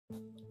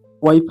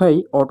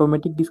Wi-Fi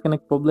automatic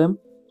disconnect problem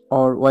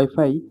or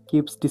Wi-Fi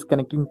keeps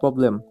disconnecting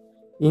problem.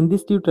 In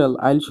this tutorial,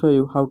 I'll show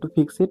you how to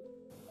fix it.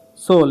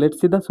 So let's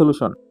see the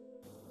solution.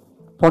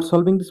 For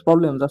solving this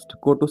problem, just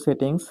go to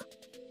settings.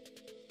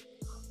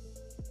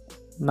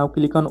 Now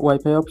click on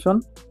Wi-Fi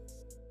option.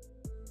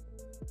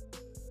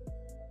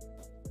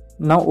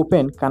 Now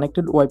open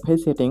connected Wi-Fi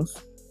settings.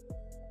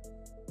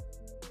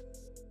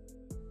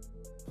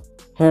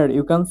 Here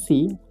you can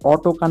see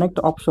auto connect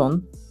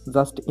option.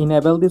 Just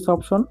enable this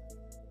option.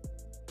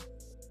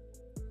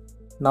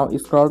 Now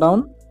scroll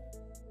down.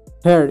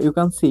 Here you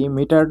can see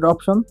metered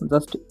option.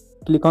 Just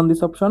click on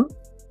this option.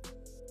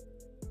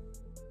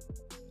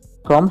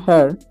 From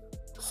here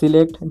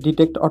select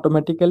detect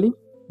automatically.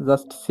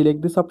 Just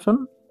select this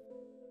option.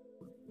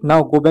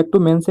 Now go back to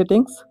main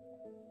settings.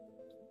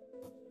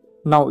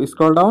 Now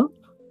scroll down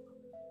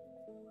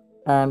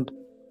and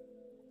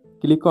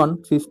click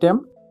on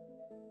system.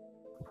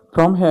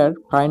 From here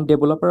find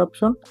developer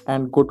option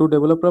and go to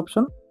developer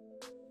option.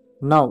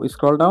 Now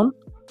scroll down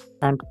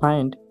and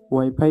find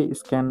Wi-Fi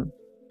scan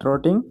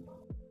throttling.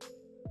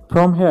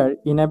 From here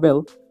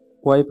enable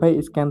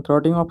Wi-Fi scan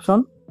throttling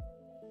option.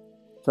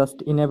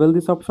 Just enable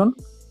this option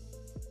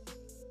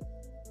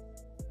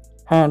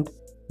and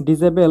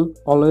disable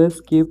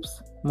always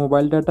keeps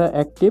mobile data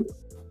active.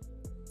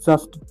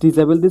 Just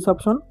disable this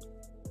option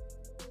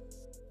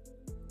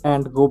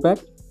and go back.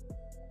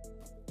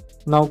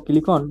 Now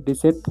click on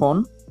reset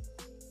phone.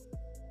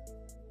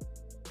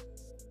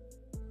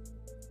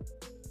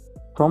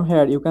 From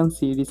here you can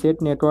see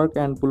reset network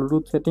and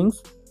Bluetooth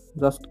settings.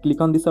 Just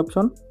click on this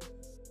option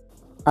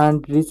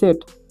and reset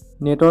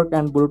network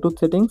and Bluetooth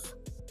settings.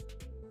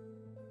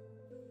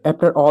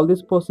 After all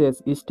this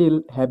process is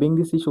still having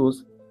these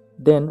issues,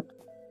 then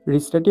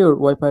restart your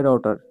Wi-Fi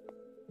router.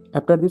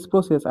 After this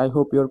process, I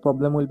hope your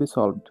problem will be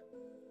solved.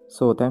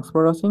 So thanks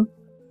for watching.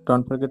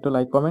 Don't forget to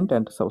like, comment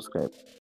and subscribe.